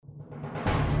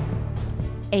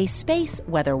A space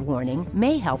weather warning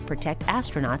may help protect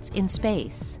astronauts in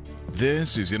space.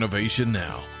 This is Innovation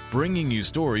Now, bringing you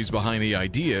stories behind the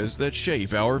ideas that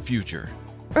shape our future.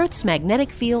 Earth's magnetic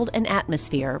field and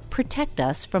atmosphere protect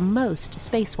us from most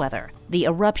space weather, the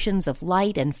eruptions of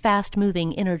light and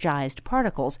fast-moving energized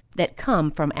particles that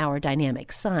come from our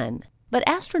dynamic sun. But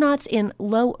astronauts in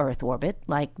low Earth orbit,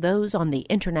 like those on the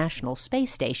International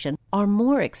Space Station, are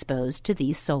more exposed to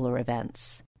these solar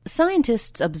events.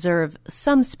 Scientists observe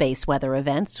some space weather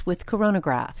events with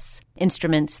coronagraphs,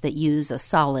 instruments that use a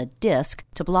solid disk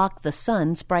to block the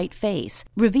sun's bright face,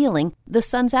 revealing the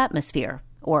sun's atmosphere,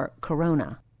 or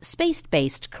corona.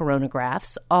 Space-based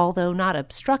coronagraphs, although not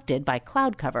obstructed by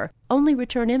cloud cover, only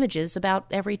return images about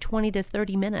every 20 to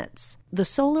 30 minutes. The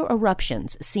solar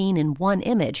eruptions seen in one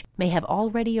image may have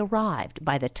already arrived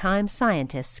by the time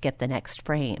scientists get the next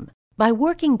frame. By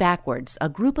working backwards, a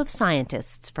group of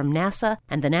scientists from NASA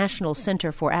and the National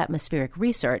Center for Atmospheric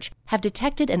Research have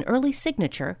detected an early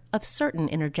signature of certain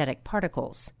energetic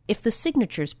particles. If the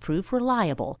signatures prove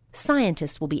reliable,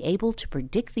 scientists will be able to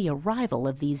predict the arrival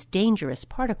of these dangerous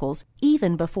particles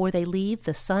even before they leave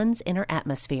the sun's inner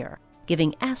atmosphere,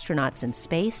 giving astronauts in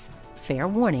space fair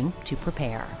warning to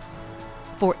prepare.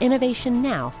 For Innovation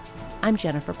Now, I'm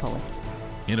Jennifer Pulley.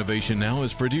 Innovation Now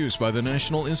is produced by the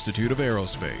National Institute of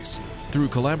Aerospace through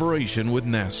collaboration with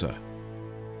NASA.